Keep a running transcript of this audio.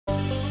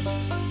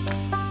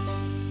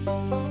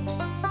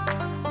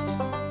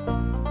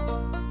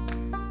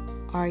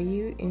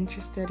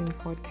interested in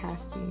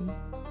podcasting,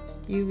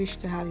 you wish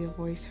to have your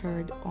voice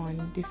heard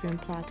on different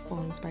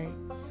platforms by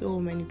so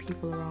many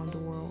people around the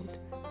world,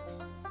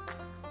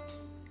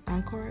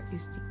 Anchor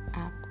is the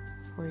app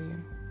for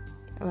you.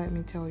 Let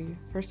me tell you,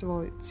 first of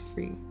all, it's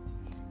free.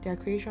 There are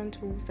creation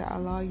tools that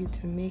allow you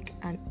to make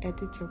and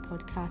edit your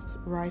podcast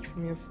right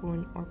from your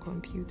phone or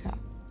computer.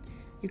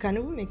 You can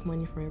even make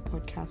money from your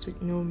podcast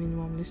with no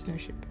minimum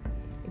listenership.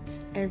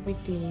 It's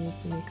everything you need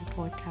to make a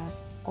podcast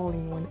all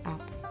in one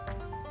app.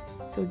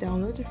 So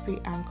download the free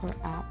Anchor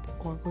app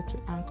or go to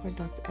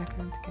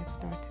anchor.fm to get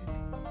started.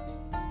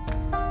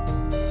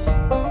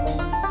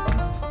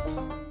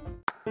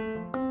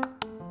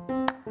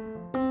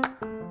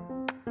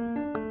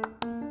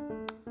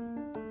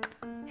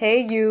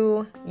 Hey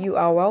you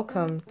are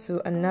welcome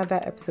to another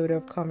episode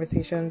of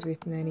Conversations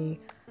with Nani.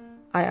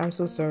 I am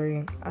so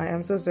sorry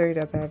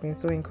that I have been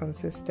so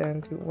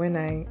inconsistent when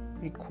I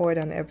record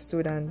an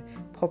episode and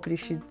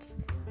publish it.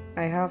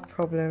 I have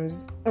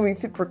problems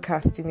with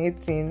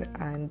procrastinating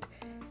and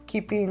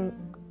keeping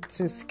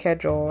to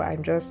schedule.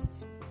 I'm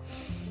just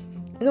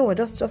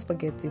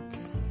forget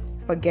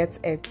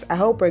it. I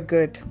hope we're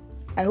good.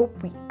 I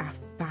hope we are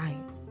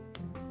fine.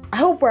 I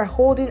hope we're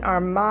holding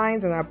our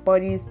minds and our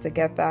bodies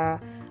together.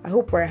 I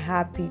hope we're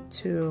happy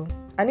too.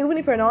 And even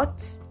if we're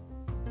not,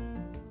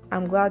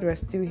 I'm glad we're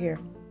still here.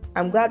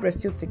 I'm glad we're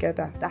still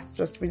together. That's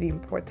just really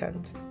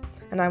important.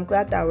 And I'm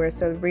glad that we're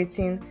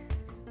celebrating,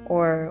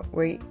 or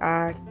we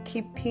are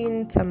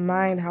keeping to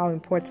mind how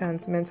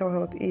important mental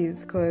health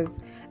is, because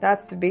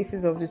that's the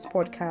basis of this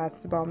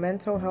podcast, about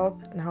mental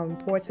health and how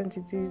important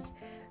it is.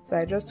 So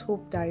I just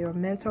hope that your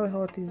mental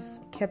health is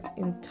kept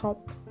in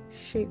top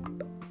shape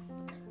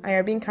and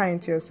you're being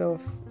kind to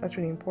yourself. That's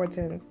really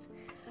important.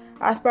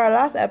 As per our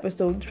last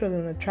episode, which was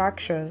an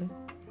attraction,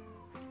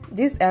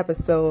 this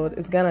episode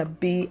is gonna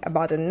be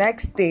about the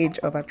next stage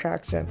of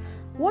attraction.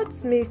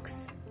 What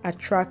makes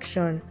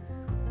attraction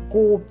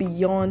go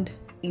beyond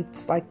it,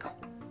 like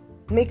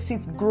makes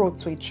it grow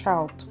to a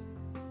child?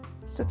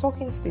 It's a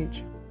talking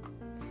stage.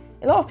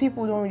 A lot of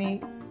people don't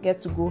really get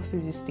to go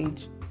through this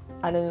stage,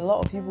 and then a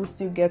lot of people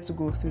still get to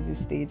go through this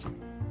stage.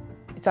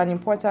 It's an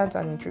important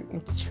and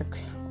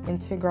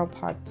integral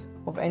part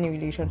of any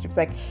relationships.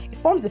 Like, it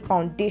forms the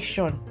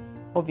foundation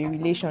of a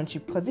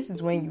relationship, because this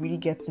is when you really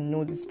get to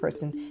know this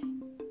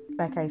person.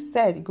 Like I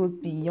said, it goes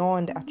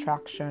beyond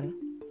attraction.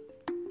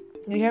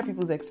 You hear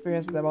people's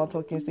experiences about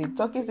talking stage.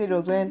 Talking stage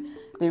was when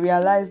they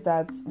realized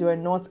that they were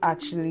not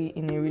actually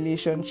in a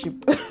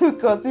relationship,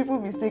 because people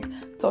mistake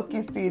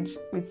talking stage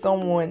with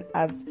someone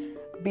as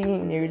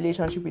being in a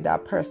relationship with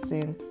that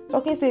person.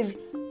 Talking stage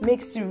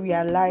makes you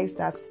realize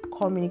that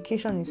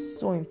communication is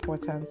so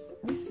important.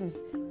 This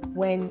is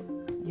when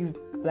you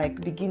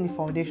begin the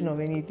foundation of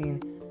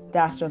anything.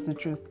 That's just the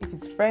truth. If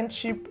it's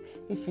friendship,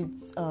 if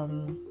it's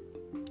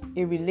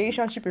a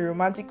relationship, a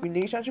romantic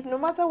relationship, no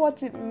matter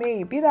what it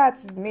may be,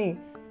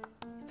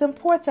 it's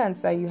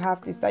important that you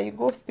have this, that you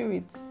go through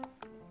it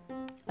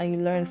and you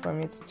learn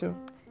from it too.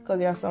 Because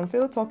there are some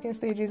failed talking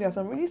stages, there are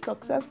some really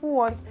successful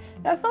ones,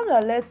 there are some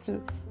that led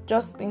to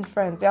just being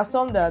friends, there are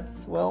some that,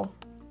 well,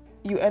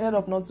 you ended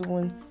up not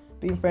even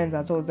being friends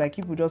at all. It's like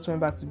people just went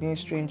back to being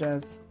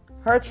strangers.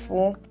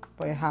 Hurtful,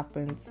 but it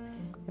happens.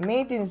 The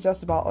main thing is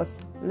just about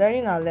us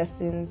learning our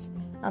lessons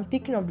and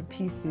picking up the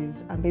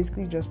pieces and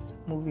basically just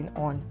moving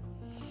on.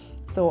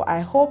 So I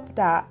hope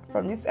that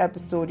from this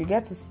episode you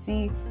get to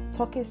see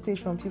talking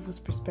stage from people's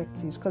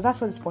perspectives, because that's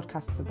what this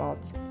podcast is about.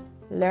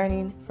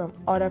 Learning from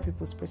other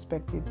people's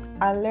perspectives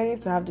and learning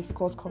to have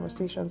difficult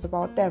conversations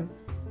about them.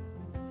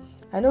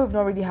 I know we've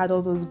not really had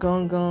all those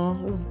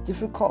those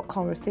difficult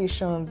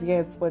conversations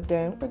yet, but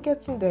then we're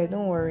getting there,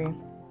 don't worry.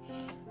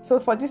 So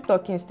for this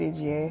talking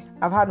stage,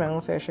 I've had my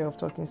own fair share of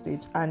talking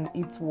stage, and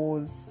it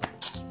was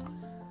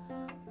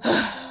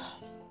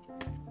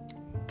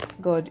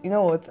God, you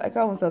know what? I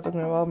can't even start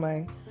talking about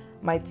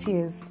my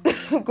tears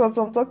because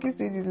some talking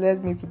stages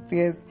led me to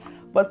tears.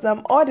 But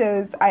some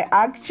others, I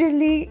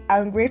actually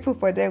am grateful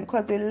for them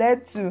because they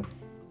led to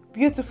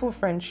beautiful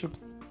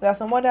friendships. There are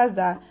some others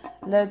that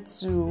led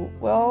to,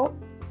 well,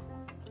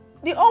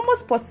 the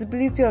almost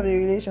possibility of a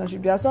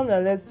relationship. There are some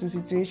that led to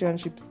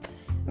situationships.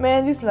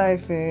 Man, this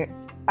life,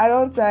 I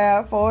don't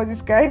tire for all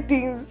these kind of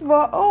things.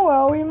 But oh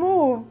well, we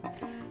move.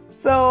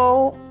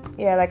 So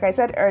yeah, like I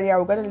said earlier,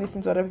 we're going to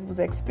listen to other people's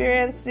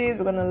experiences.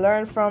 We're going to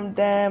learn from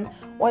them,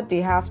 what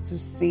they have to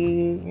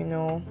say,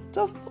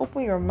 Just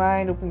open your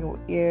mind, open your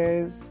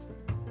ears,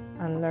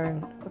 and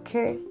learn,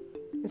 okay?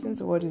 Listen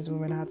to what these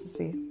women had to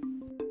say.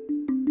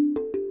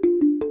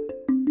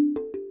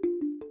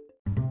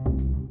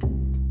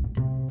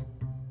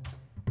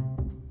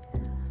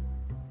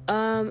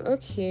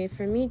 Okay,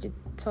 for me, the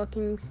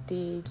talking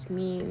stage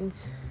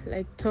means,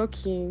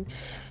 talking...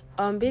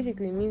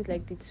 basically means the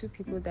two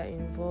people that are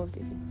involved.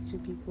 If it's two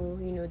people,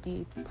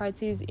 the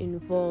parties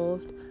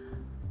involved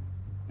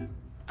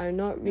are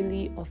not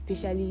really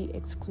officially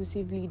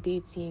exclusively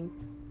dating,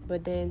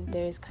 but then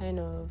there's kind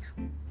of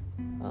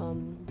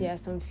there are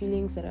some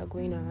feelings that are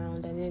going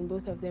around, and then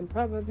both of them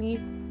probably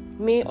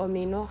may or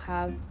may not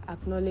have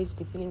acknowledged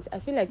the feelings. I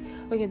feel like,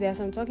 okay, there are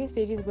some talking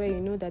stages where you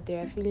know that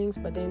there are feelings,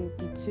 but then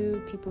the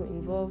two people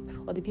involved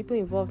or the people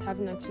involved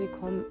haven't actually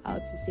come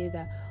out to say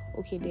that,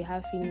 okay, they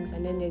have feelings.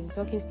 And then there's a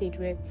talking stage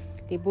where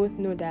they both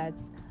know that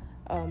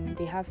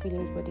they have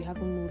feelings, but they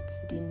haven't moved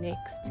to the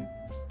next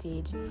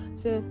stage.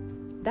 So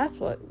that's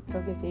what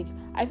talking stage.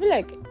 I feel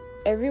like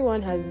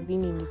everyone has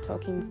been in the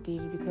talking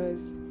stage,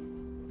 because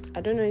I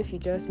don't know if you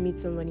just meet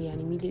somebody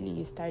and immediately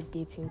you start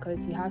dating, because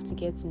you have to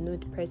get to know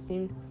the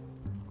person.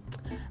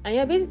 And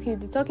yeah, basically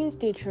the talking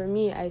stage for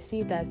me, I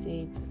see it as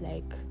a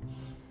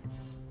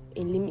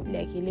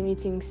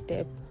limiting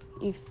step.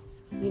 If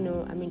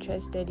I'm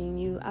interested in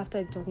you,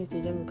 after the talking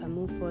stage, then we can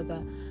move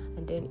further.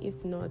 And then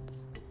if not,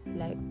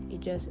 like,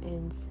 it just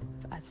ends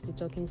at the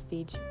talking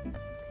stage.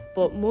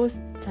 But most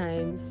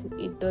times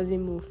it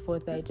doesn't move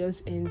further, it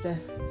just ends at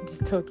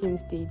the talking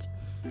stage.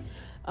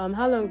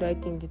 How long do I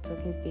think the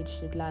talking stage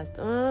should last?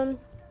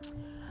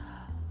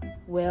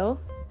 Well,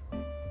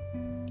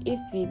 if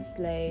it's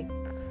like,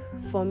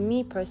 for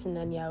me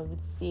personally, I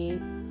would say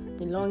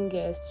the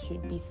longest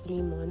should be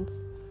 3 months.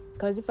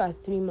 Because if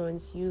at 3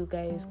 months you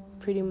guys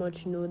pretty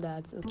much know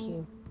that,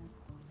 okay,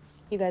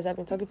 you guys have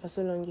been talking for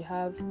so long, you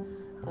have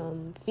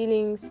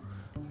feelings,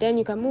 then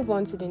you can move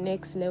on to the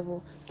next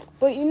level.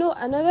 But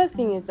another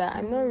thing is that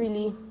I'm not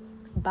really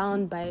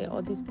bound by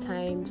all this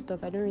time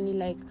stuff. I don't really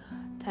like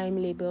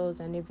time labels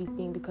and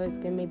everything, because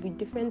there may be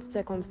different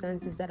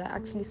circumstances that are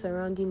actually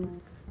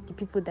surrounding the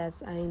people that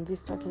are in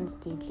this talking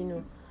stage.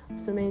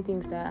 So many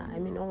things that I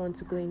may not want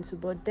to go into.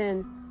 But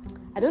then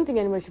I don't think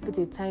anybody should put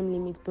a time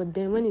limit. But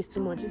then when it's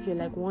too much, if you're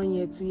like 1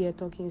 year, 2 year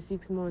talking,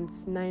 6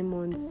 months, 9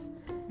 months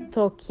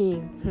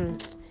talking,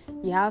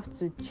 you have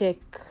to check.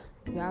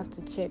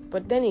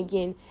 But then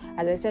again,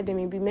 as I said, there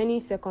may be many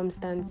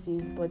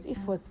circumstances. But if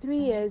for 3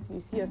 years you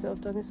see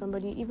yourself talking to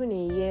somebody, even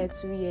a year,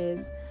 2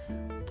 years,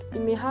 you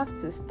may have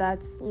to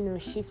start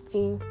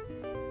shifting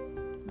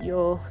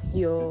your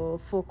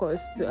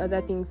focus to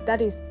other things.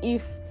 That is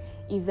if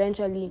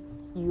eventually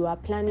you are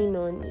planning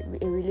on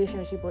a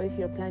relationship, or if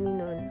you're planning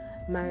on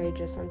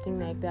marriage or something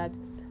like that.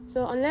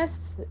 So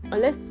unless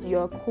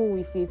you're cool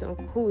with it, or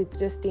cool with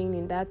just staying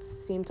in that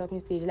same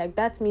talking stage, like,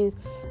 that means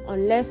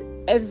unless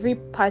every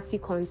party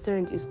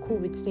concerned is cool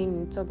with staying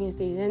in the talking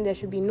stage, then there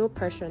should be no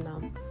pressure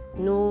now.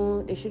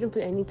 No, they shouldn't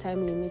put any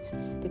time limit.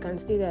 They can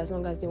stay there as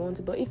long as they want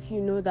to. But if you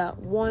know that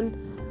one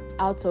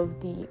out of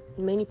the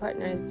many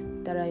partners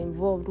that are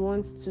involved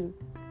wants to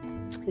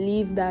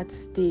leave that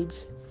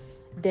stage,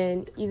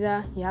 then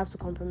either you have to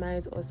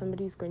compromise, or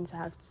somebody is going to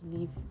have to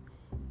leave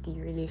the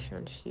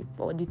relationship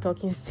or the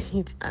talking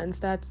stage and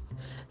start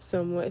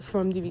somewhere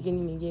from the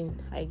beginning again,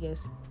 I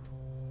guess.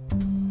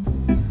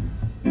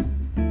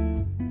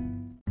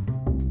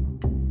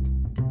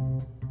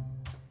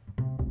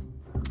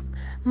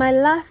 My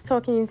last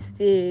talking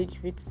stage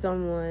with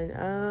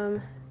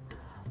someone,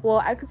 well,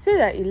 I could say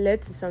that it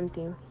led to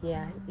something.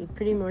 Yeah, it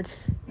pretty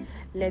much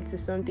led to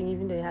something,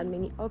 even though it had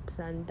many ups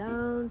and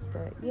downs.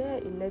 But yeah,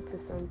 it led to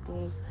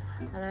something,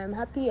 and I'm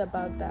happy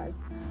about that.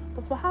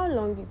 But for how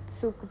long it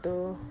took,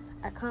 though,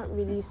 I can't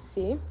really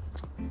say.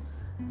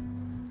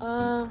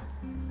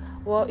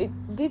 Well,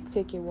 it did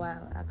take a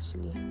while,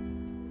 actually.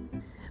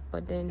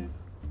 But then,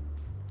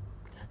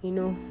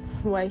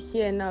 we're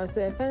here now,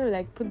 so I kind of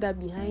like put that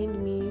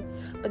behind me.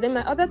 But then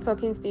my other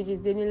talking stages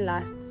didn't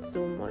last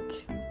so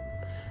much,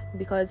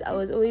 because I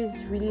was always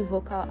really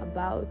vocal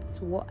about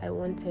what I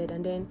wanted.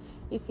 And then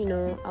if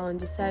are on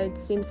the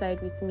same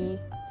side with me,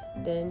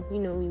 then we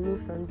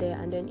move from there.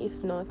 And then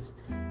if not,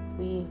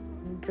 we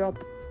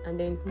drop and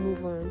then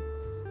move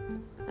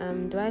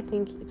on. Do I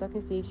think a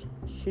talking stage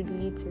should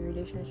lead to a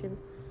relationship?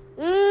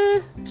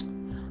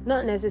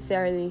 Not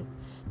necessarily,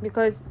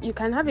 because you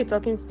can have a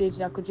talking stage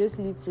that could just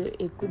lead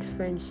to a good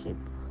friendship,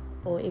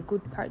 or a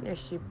good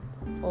partnership,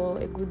 or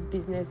a good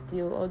business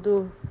deal.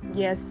 Although,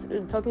 yes,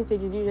 talking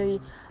stages usually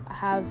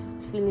have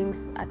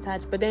feelings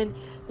attached, but then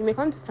you may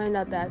come to find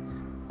out that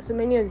so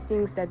many of the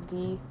things that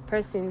the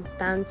person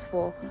stands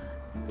for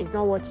is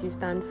not what you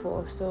stand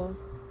for. So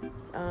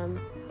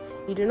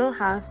you do not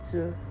have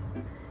to,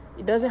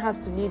 it doesn't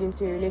have to lead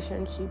into a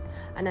relationship.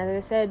 And as I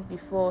said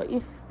before,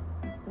 if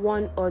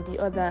one or the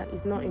other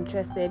is not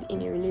interested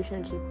in a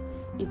relationship,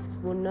 it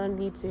will not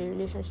lead to a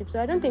relationship.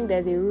 So I don't think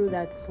there's a rule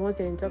that once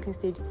you're in talking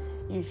stage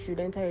you should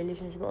enter a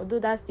relationship, although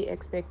that's the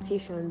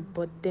expectation.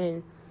 But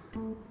then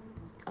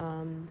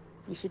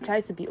you should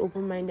try to be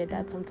open-minded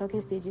that some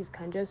talking stages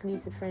can just lead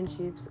to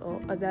friendships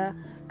or other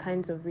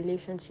kinds of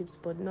relationships,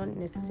 but not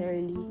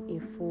necessarily a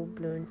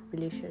full-blown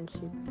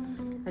relationship.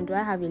 And do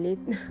I have a late?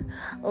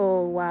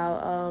 Oh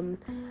wow.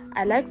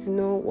 I'd like to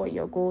know what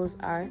your goals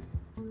are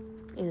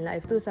in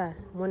life. Those are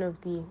one of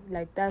the,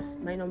 that's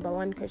my number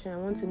one question. I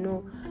want to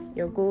know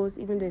your goals,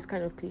 even though it's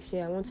kind of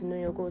cliche. I want to know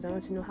your goals. I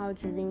want to know how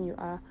driven you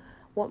are,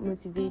 what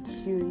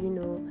motivates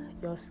you,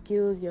 your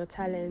skills, your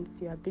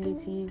talents, your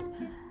abilities.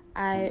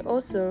 I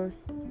also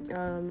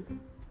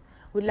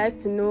would like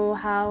to know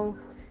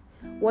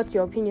what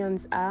your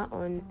opinions are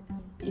on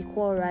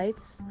equal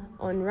rights,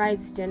 on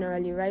rights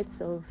generally,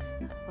 rights of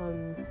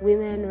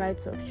women,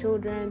 rights of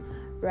children,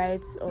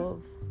 rights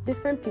of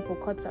different people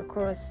cut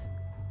across,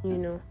 you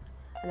know.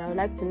 And I would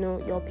like to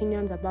know your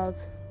opinions about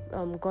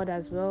God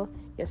as well,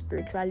 your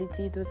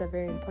spirituality. Those are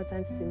very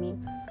important to me.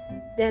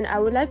 Then I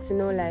would like to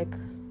know, like,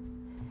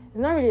 it's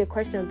not really a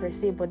question per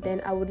se, but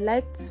then I would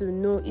like to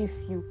know if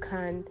you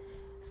can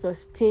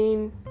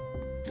sustain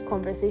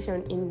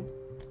conversation in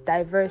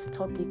diverse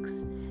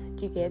topics.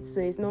 Do you get?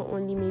 So it's not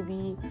only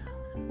maybe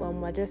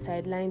we're just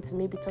sidelined to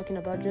maybe talking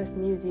about just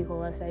music, or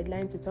we're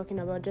sidelined to talking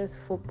about just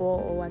football,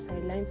 or we're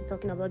sidelined to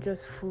talking about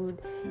just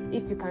food.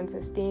 If you can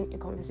sustain a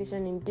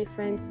conversation in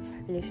different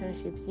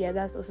relationships, yeah,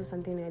 that's also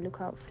something I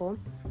look out for.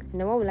 And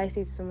then what would I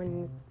say to someone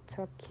in the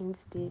talking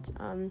stage?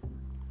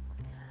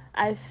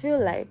 I feel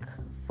like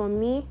for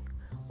me,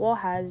 what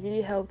has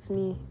really helped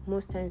me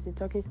most times in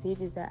talking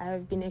stage is that I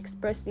have been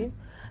expressive.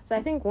 So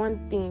I think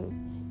one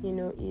thing,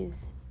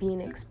 is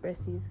being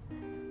expressive.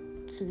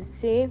 To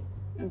say,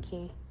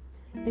 okay,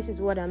 this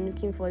is what I'm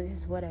looking for, this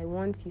is what I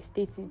want, you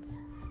state it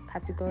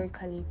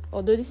categorically.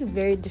 Although this is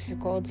very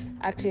difficult,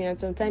 actually, and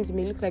sometimes it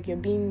may look like you're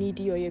being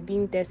needy or you're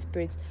being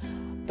desperate.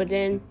 But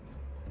then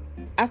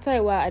after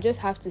a while, I just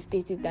have to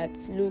state it that,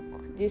 look,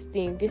 this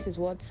is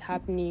what's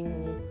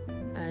happening,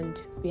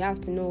 and we have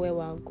to know where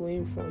we're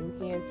going from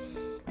here.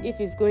 If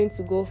it's going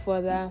to go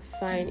further,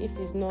 fine. If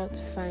it's not,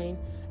 fine.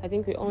 I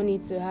think we all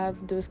need to have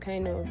those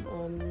kind of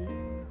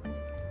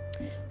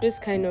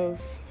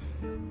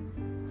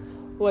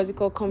what's it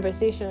called,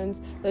 conversations.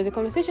 There's a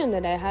conversation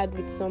that I had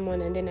with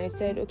someone, and then I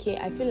said, okay,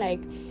 I feel like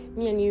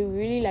me and you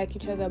really like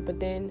each other, but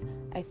then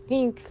I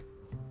think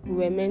we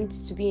were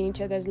meant to be in each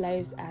other's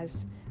lives as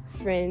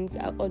friends,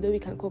 although we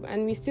can cope,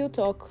 and we still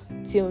talk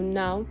till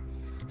now.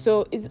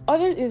 So it's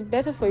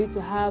better for you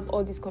to have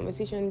all these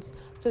conversations,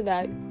 so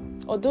that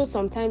although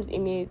sometimes it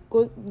may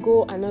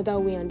go another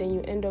way and then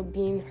you end up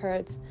being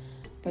hurt,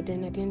 but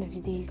then at the end of the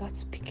day, you got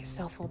to pick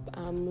yourself up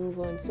and move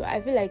on. So I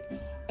feel like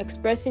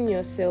expressing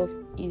yourself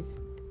is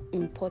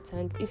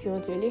important. If you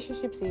want a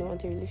relationship, say you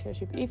want a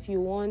relationship. If you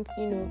want,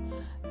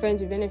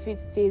 friends with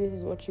benefits, say this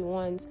is what you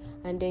want,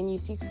 and then you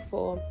seek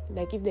for,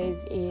 like, if there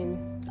is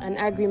an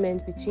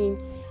agreement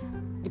between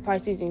the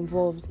parties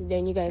involved,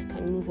 then you guys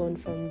can move on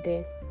from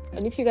there.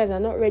 And if you guys are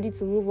not ready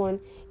to move on,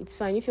 it's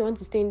fine. If you want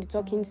to stay in the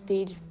talking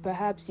stage,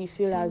 perhaps you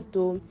feel as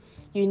though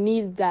you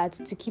need that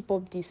to keep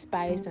up the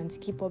spice and to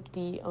keep up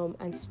the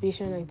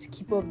anticipation and to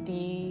keep up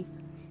the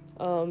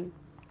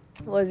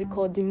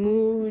the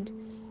mood,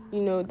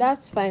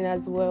 that's fine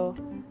as well.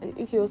 And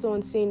if you also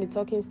want to stay in the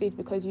talking stage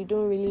because you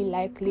don't really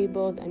like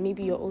labels, and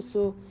maybe you're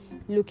also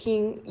you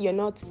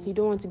don't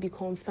want to be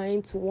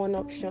confined to one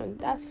option,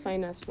 that's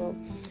fine as well.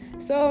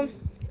 So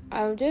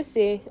I'll just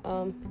say,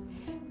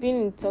 being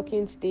in the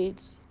talking stage,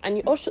 and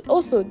you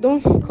also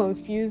don't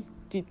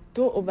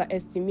don't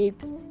overestimate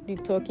the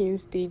talking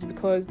stage,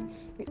 because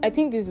I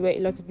think this is where a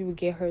lot of people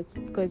get hurt,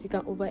 because you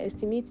can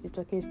overestimate the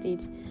talking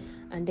stage,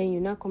 and then you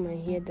now come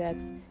and hear that,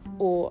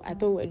 oh, I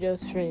thought we were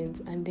just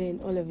friends, and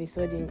then all of a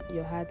sudden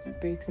your heart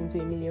breaks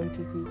into a million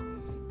pieces.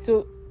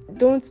 So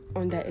don't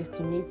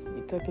underestimate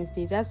the talking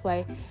stage. That's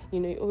why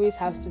you always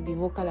have to be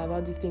vocal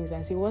about these things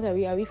and say, what are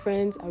we? Are we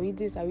friends? Are we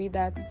this? Are we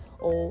that?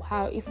 Or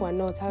how? If we're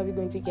not, how are we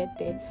going to get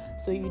there?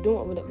 So you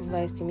don't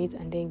overestimate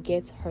and then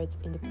get hurt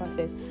in the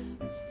process.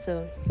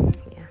 So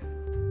yeah.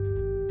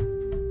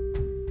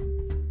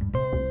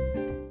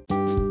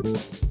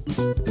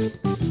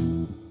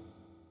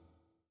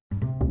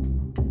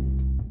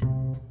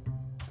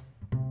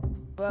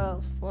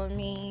 Well, for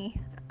me,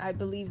 I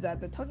believe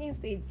that the talking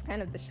stage is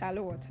kind of the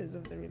shallow waters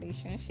of the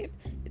relationship.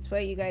 It's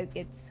where you guys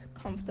get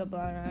comfortable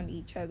around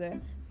each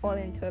other, fall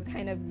into a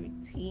kind of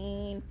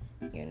routine,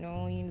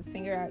 you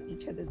figure out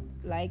each other's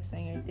likes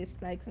and your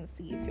dislikes and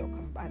see if you're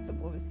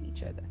compatible with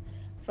each other.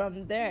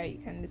 From there, you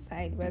can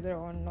decide whether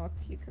or not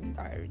you can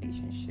start a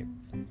relationship.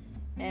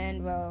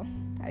 And well,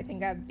 I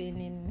think I've been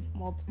in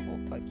multiple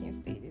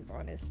talking stages,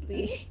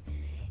 honestly.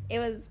 It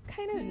was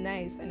kind of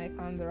nice when I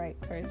found the right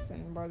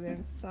person, but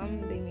then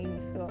some, they made me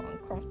feel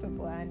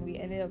uncomfortable and we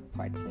ended up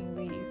parting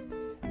ways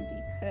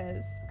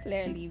because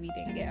clearly we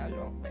didn't get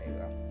along very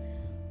well.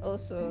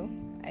 Also,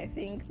 I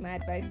think my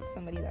advice to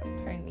somebody that's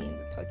currently in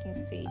the talking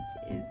stage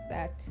is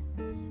that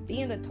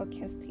being in the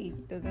talking stage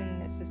doesn't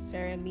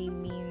necessarily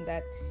mean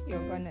that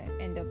you're gonna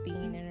end up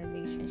being in a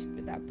relationship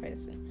with that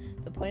person.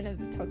 The point of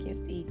the talking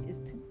stage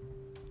is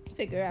to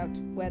figure out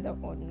whether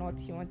or not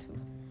you want to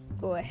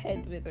go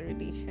ahead with a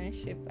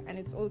relationship, and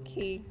it's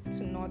okay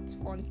to not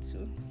want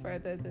to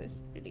further the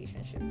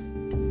relationship.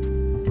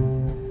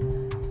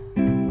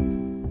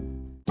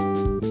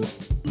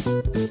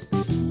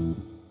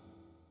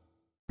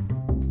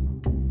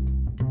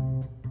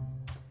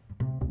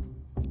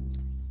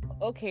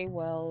 Okay,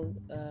 well,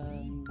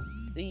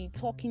 the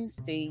talking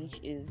stage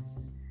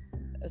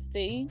is a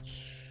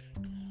stage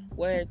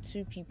where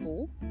two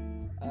people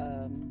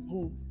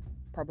who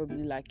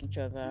probably like each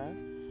other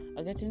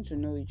are getting to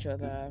know each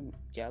other,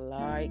 their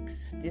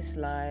likes,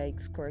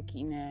 dislikes,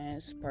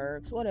 quirkiness,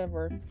 perks,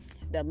 whatever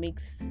that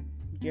makes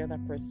the other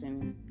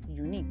person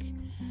unique.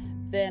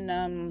 Then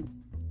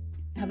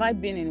have I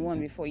been in one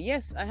before?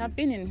 Yes, I have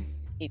been in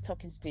a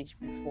talking stage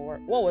before.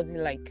 What was it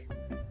like?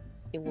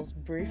 It was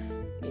brief.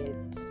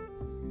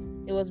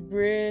 It was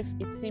brief.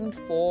 It seemed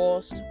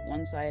forced,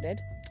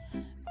 one-sided.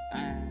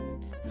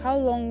 And how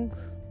long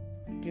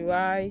do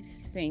I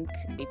think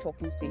a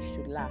talking stage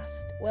should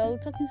last? Well,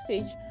 talking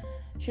stage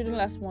shouldn't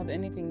last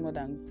anything more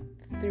than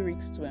 3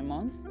 weeks to a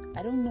month.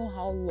 I don't know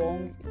how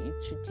long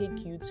it should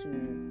take you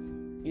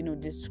to,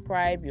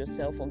 describe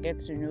yourself or get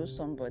to know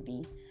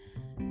somebody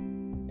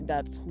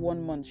that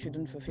 1 month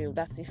shouldn't fulfill.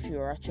 That's if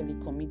you're actually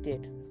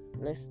committed.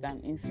 Less than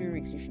in 3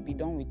 weeks, you should be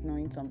done with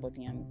knowing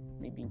somebody, and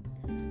maybe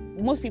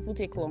most people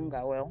take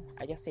longer. Well,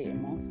 I just say a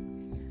month.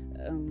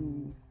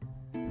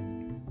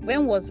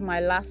 When was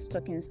my last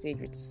talking stage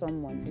with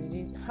someone?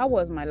 How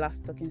was my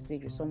last talking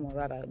stage with someone,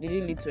 rather? Did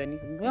it lead to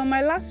anything? Well,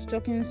 my last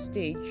talking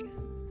stage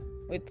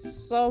with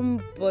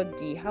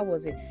somebody, how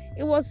was it?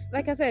 It was,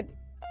 like I said,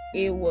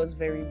 it was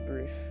very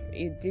brief.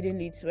 It didn't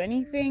lead to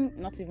anything,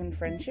 not even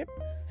friendship.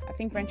 I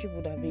think friendship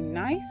would have been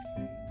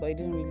nice, but it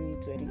didn't really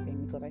lead to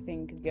anything because I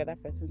think the other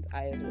person's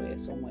eyes were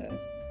somewhere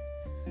else.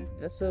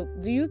 So,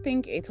 do you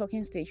think a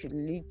talking stage should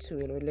lead to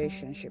a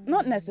relationship?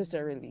 Not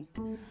necessarily.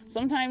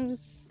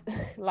 Sometimes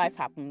life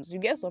happens. You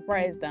get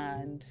surprised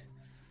and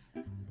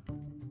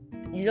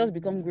you just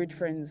become great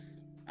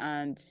friends,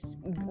 and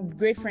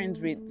great friends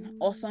with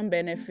awesome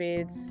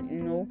benefits.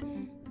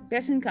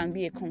 Person can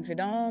be a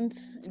confidant.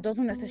 It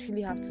doesn't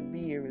necessarily have to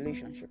be a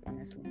relationship,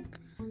 honestly.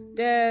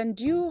 Then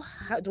do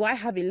I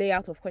have a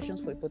layout of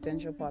questions for a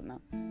potential partner?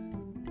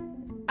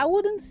 I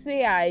wouldn't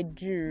say I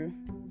do.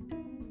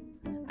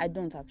 I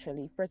don't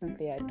actually.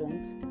 Presently, I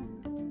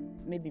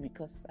don't. Maybe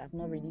because I've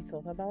not really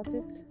thought about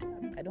it.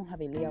 I don't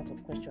have a layout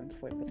of questions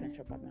for a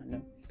potential partner,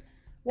 no.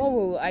 What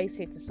will I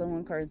say to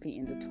someone currently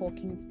in the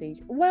talking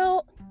stage?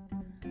 Well,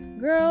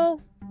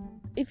 girl,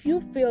 if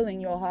you feel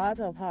in your heart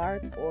of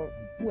hearts, or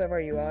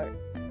whoever you are,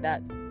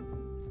 that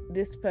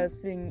this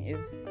person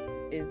is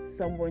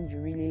someone you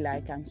really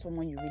like and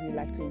someone you really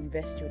like to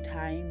invest your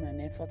time and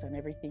effort and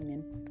everything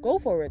in, go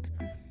for it.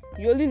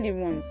 You only live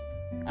once,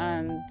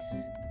 and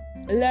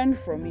learn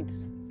from it.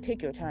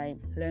 Take your time,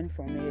 learn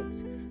from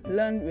it,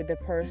 learn with the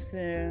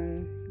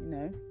person,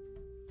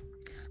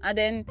 and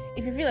then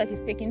if you feel like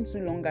it's taking too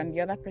long and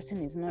the other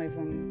person is not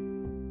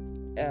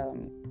even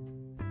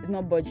is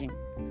not budging,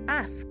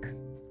 ask.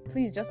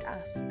 Please just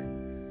ask.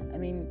 I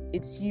mean,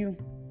 it's you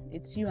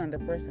and the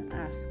person.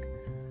 Ask.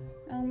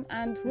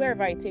 And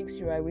wherever it takes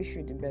you, I wish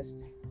you the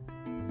best.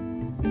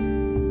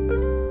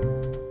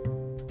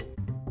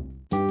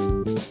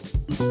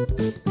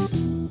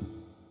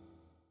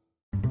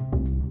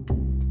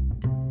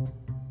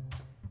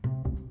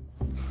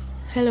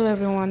 Hello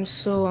everyone,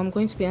 so I'm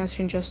going to be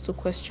answering just 2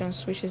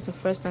 questions, which is the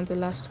first and the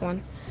last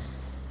one.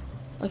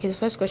 Okay, the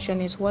first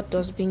question is, what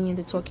does being in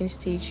the talking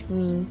stage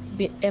mean?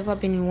 Ever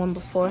been in one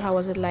before? How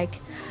was it like?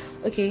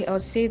 Okay, I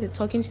would say the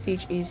talking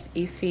stage is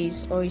a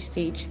phase or a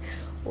stage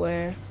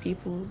where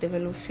people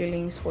develop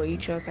feelings for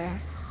each other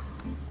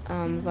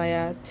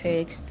via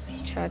text,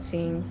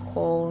 chatting,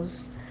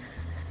 calls.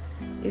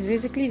 It's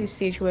basically the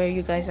stage where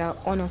you guys are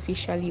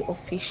unofficially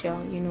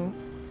official, You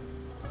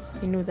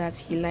know that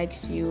he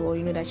likes you, or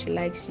you know that she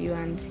likes you,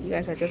 and you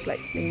guys are just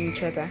like in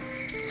each other.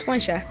 It's fun,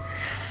 sha.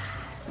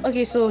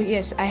 Okay, so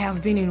yes, I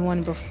have been in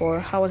one before.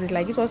 How was it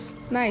like? It was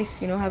nice,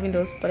 having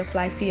those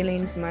butterfly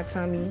feelings in my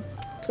tummy.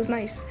 It was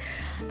nice.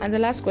 And the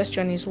last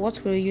question is,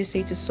 what will you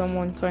say to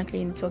someone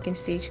currently in the talking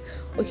stage?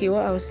 Okay,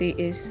 what I would say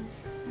is,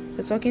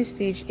 the talking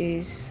stage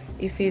is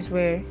a phase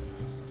where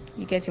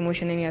you get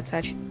emotionally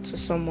attached to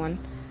someone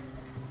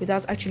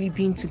without actually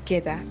being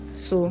together.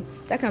 So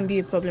that can be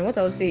a problem. What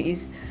I would say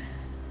is,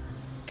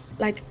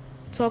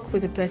 talk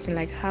with the person,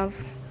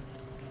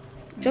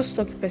 just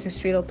talk to the person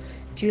straight up.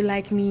 Do you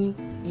like me?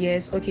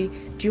 Yes. Okay.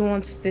 Do you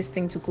want this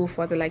thing to go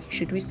further?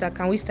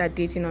 Can we start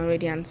dating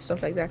already and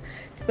stuff like that?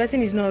 If the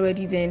person is not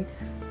ready, then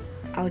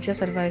I'll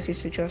just advise you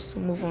to just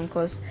move on,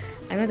 because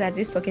I know that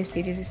this talking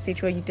stage is a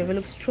stage where you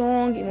develop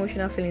strong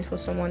emotional feelings for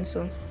someone.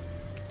 So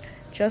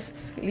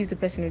just leave the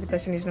person if the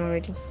person is not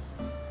ready.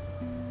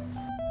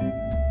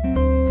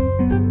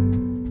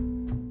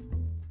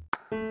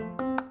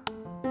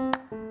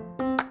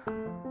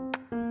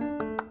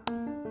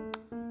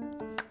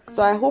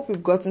 So I hope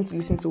we've gotten to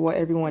listen to what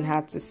everyone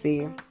had to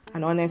say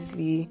and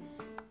honestly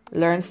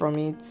learn from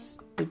it.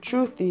 The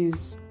truth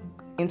is,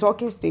 in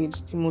talking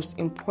stage, the most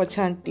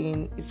important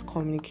thing is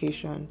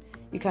communication.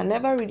 You can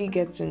never really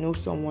get to know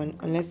someone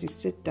unless you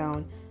sit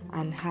down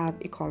and have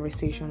a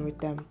conversation with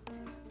them.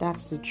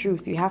 That's the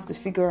truth. You have to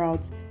figure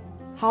out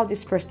how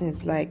this person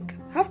is like.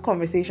 Have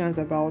conversations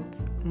about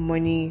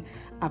money,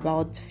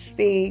 about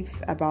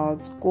faith,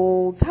 about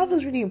goals. Have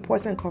those really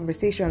important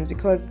conversations,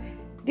 because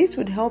this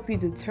would help you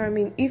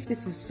determine if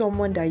this is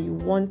someone that you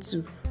want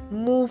to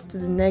move to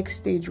the next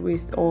stage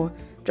with, or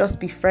just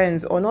be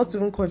friends, or not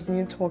even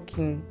continue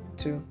talking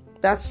to.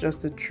 That's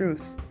just the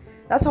truth.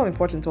 That's how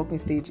important talking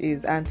stage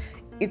is, and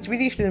it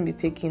really shouldn't be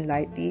taken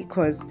lightly,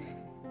 because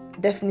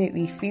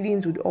definitely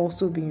feelings would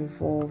also be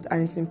involved,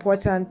 and it's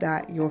important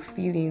that your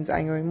feelings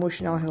and your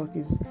emotional health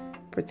is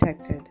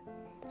protected.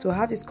 So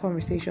have these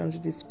conversations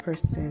with this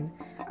person,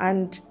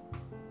 and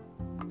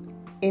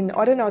in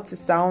order not to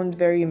sound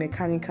very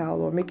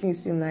mechanical or making it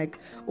seem like,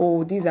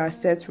 oh, these are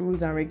set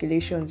rules and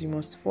regulations you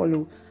must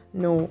follow.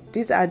 No,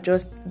 these are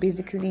just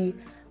basically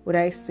what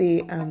I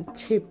say,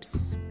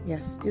 tips.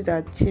 Yes, these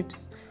are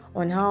tips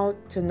on how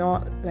to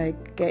not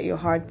like get your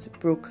heart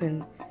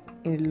broken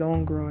in the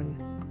long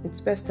run.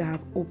 It's best to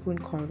have open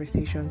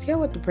conversations. Hear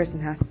what the person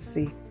has to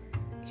say.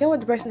 Hear what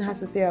the person has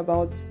to say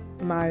about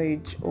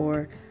marriage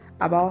or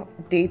about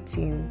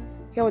dating.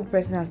 Hear what the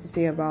person has to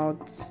say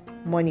about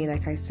money.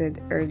 Like I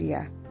said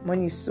earlier,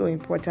 money is so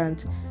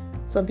important.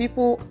 Some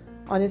people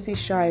honestly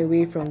shy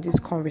away from this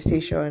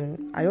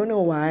conversation. I don't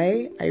know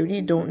why. I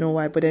really don't know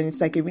why. But then it's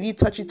like a really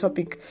touchy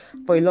topic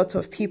for a lot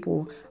of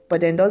people.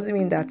 But then doesn't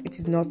mean that it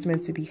is not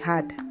meant to be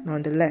had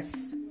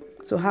nonetheless.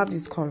 So have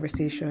these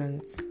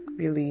conversations,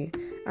 really.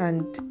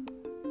 And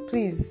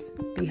please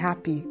be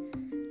happy.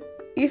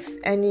 If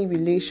any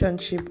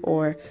relationship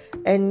or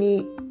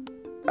any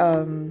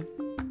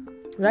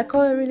I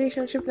call it a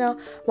relationship now?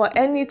 Well,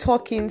 any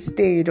talking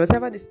stage,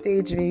 whatever the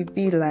stage may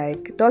be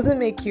like, doesn't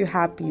make you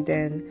happy,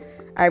 then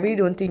I really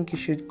don't think you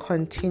should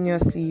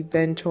continuously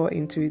venture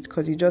into it,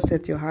 because you just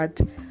set your heart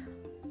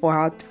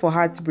for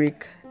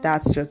heartbreak.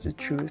 That's just the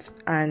truth.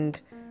 And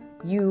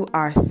you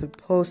are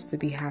supposed to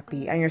be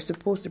happy, and you're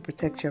supposed to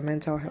protect your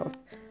mental health.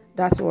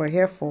 That's what we're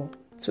here for,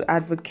 to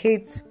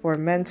advocate for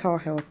mental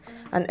health.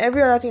 And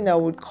every other thing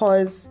that would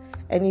cause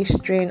any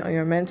strain on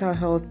your mental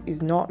health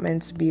is not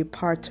meant to be a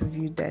part of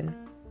you then.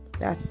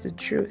 That's the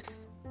truth.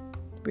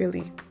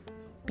 Really.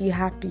 Be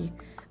happy.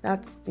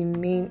 That's the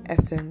main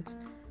essence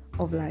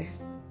of life.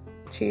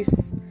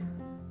 Chase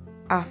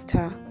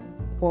after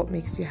what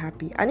makes you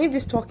happy. And if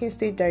this talking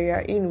stage that you're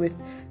in with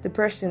the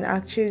person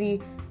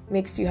actually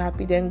makes you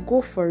happy, then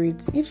go for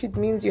it. If it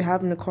means you're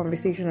having a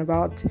conversation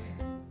about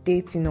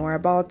dating or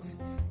about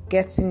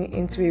getting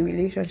into a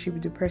relationship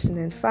with the person,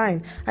 then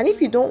fine. And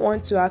if you don't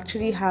want to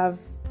actually have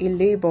a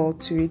label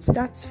to it,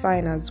 that's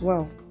fine as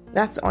well.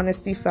 That's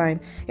honestly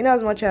fine. In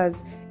as much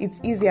as it's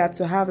easier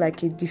to have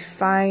like a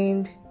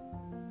defined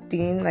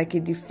thing, like a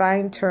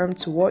defined term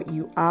to what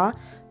you are.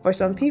 For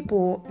some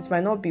people, it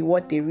might not be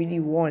what they really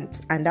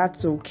want, and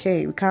that's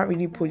okay. We can't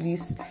really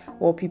police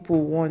what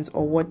people want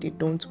or what they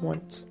don't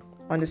want.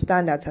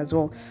 Understand that as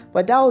well.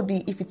 But that would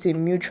be if it's a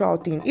mutual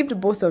thing. If the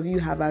both of you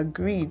have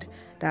agreed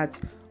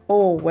that,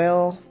 oh,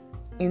 well,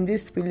 in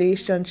this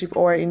relationship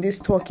or in this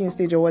talking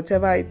stage or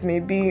whatever it may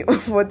be,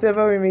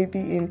 whatever we may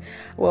be in,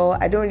 well,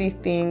 I don't really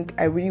think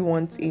I really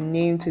want a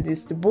name to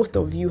this. The both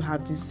of you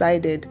have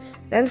decided,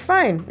 then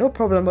fine, no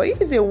problem. But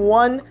if it's a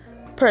one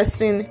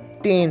person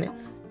thing,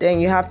 then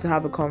you have to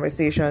have a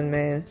conversation,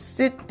 man.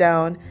 Sit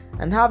down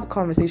and have a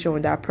conversation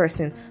with that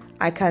person.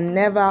 I can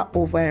never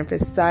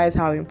overemphasize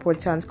how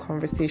important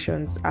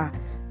conversations are.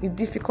 The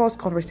difficult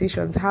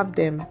conversations, have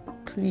them,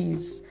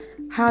 please.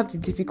 Have the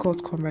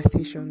difficult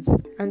conversations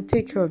and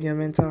take care of your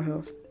mental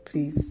health,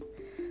 please.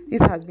 This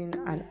has been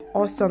an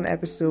awesome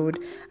episode,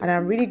 and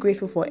I'm really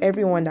grateful for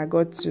everyone that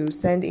got to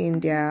send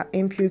in their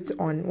inputs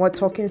on what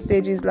talking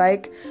stage is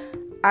like.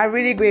 I'm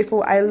really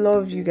grateful. I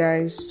love you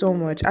guys so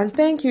much, and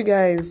thank you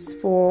guys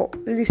for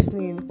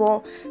listening,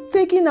 for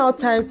taking out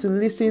time to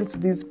listen to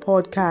this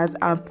podcast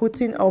and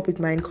putting up with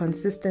my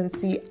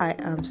inconsistency. I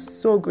am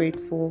so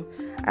grateful.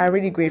 I'm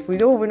really grateful. You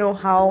don't even know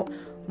how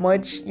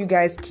much you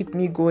guys keep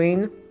me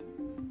going.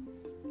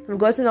 We've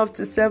gotten up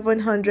to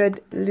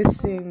 700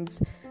 listens.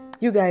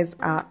 You guys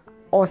are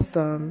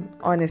awesome,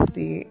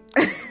 honestly.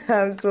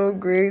 I'm so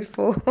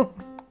grateful.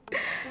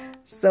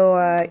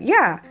 So,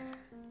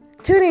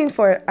 tune in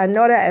for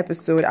another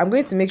episode. I'm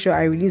going to make sure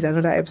I release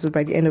another episode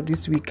by the end of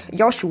this week.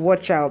 Y'all should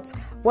watch out.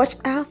 Watch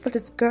out for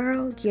this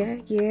girl.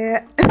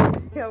 Yeah.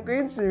 I'm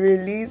going to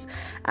release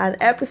an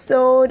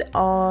episode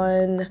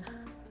on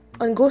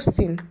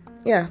ghosting.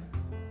 Yeah.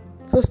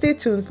 So stay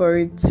tuned for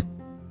it.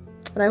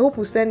 And I hope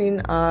we'll send in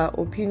our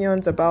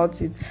opinions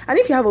about it. And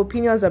if you have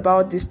opinions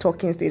about this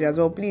talking stage as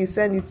well, please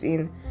send it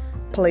in.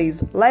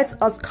 Please. Let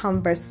us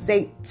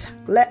conversate.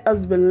 Let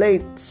us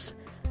relate.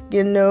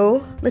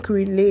 Make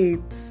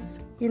relate.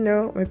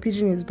 My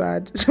pigeon is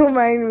bad. Don't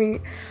mind me.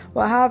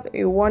 Well, have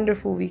a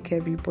wonderful week,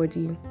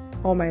 everybody.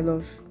 All my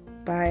love.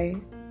 Bye.